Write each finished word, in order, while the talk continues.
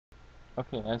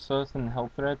Okay, I saw this in the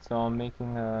help thread, so I'm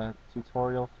making a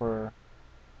tutorial for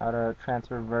how to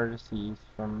transfer vertices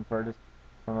from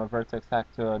a vertex hack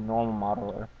to a normal model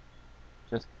or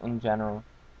just in general.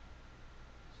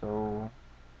 So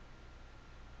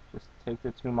just take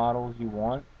the two models you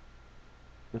want.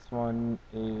 This one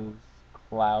is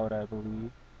cloud, I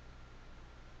believe,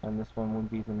 and this one would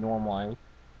be the normal Ike.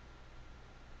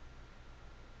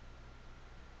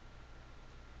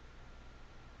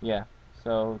 Yeah,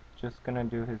 so just gonna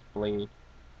do his blade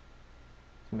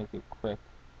to make it quick.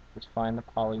 Just find the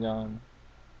polygon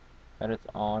that it's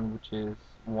on, which is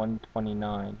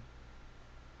 129.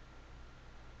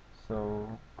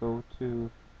 So go to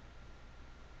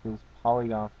his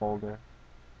polygon folder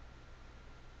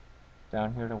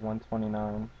down here to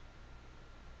 129,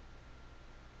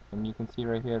 and you can see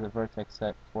right here the vertex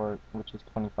set for it, which is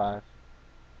 25.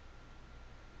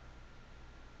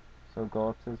 So go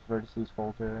up to this vertices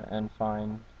folder and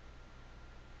find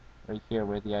right here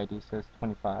where the ID says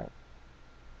 25,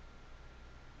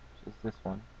 which is this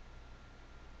one.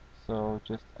 So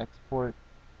just export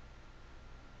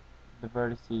the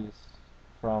vertices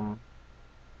from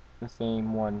the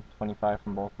same 125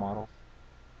 from both models.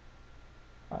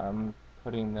 I'm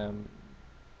putting them,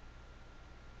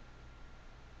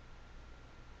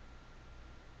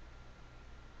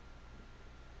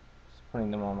 just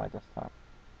putting them on my desktop.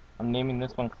 I'm naming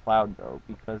this one Cloud though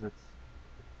because it's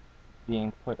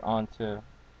being put onto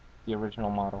the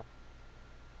original model.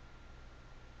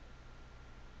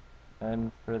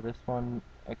 And for this one,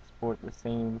 export the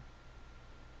same,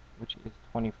 which is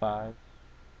 25.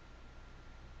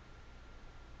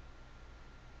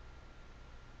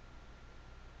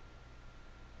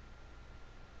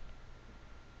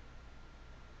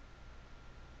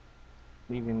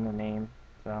 Leaving the name,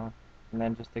 so, and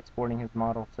then just exporting his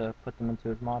model to put them into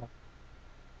his model.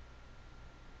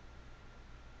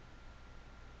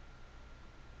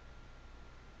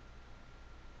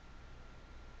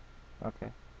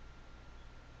 Okay,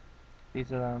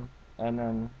 these are them, and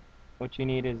then what you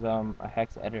need is a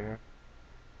hex editor,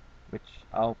 which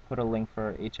I'll put a link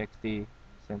for HXD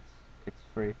since it's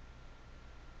free.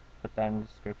 Put that in the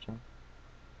description.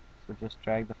 So just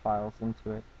drag the files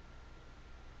into it.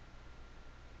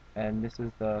 And this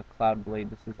is the cloud blade,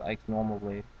 this is Ike's normal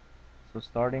blade. So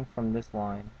starting from this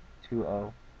line,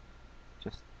 2-0,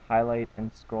 just highlight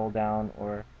and scroll down,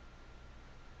 or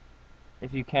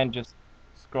if you can just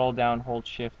scroll down, hold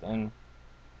shift and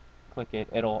click it,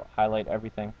 it'll highlight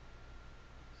everything.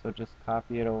 So just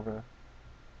copy it over,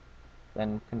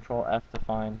 then control F to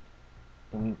find,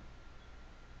 and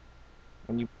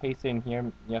when you paste it in here,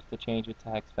 you have to change it to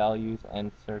hex values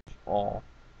and search all.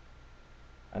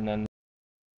 And then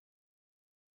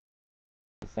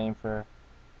the same for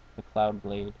the cloud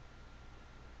blade,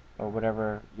 or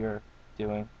whatever you're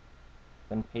doing.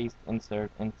 Then paste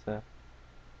insert into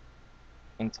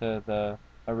the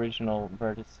original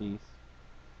vertices.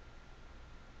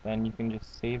 Then you can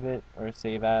just save it or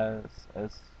save as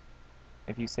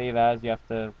if you save as, you have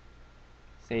to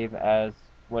save as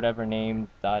whatever name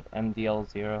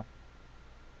 .mdl0.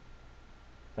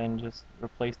 Then just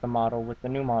replace the model with the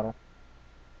new model.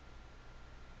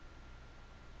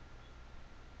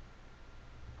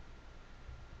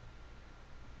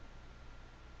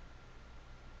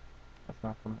 That's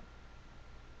not from it.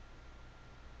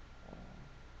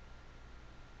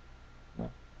 Yeah.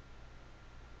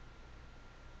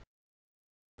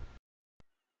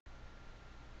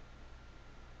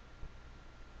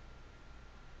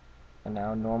 And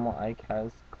now normal Ike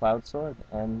has Cloud Sword,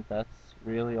 and that's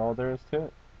really all there is to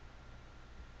it.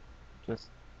 Just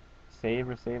save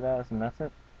or save as, and that's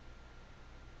it.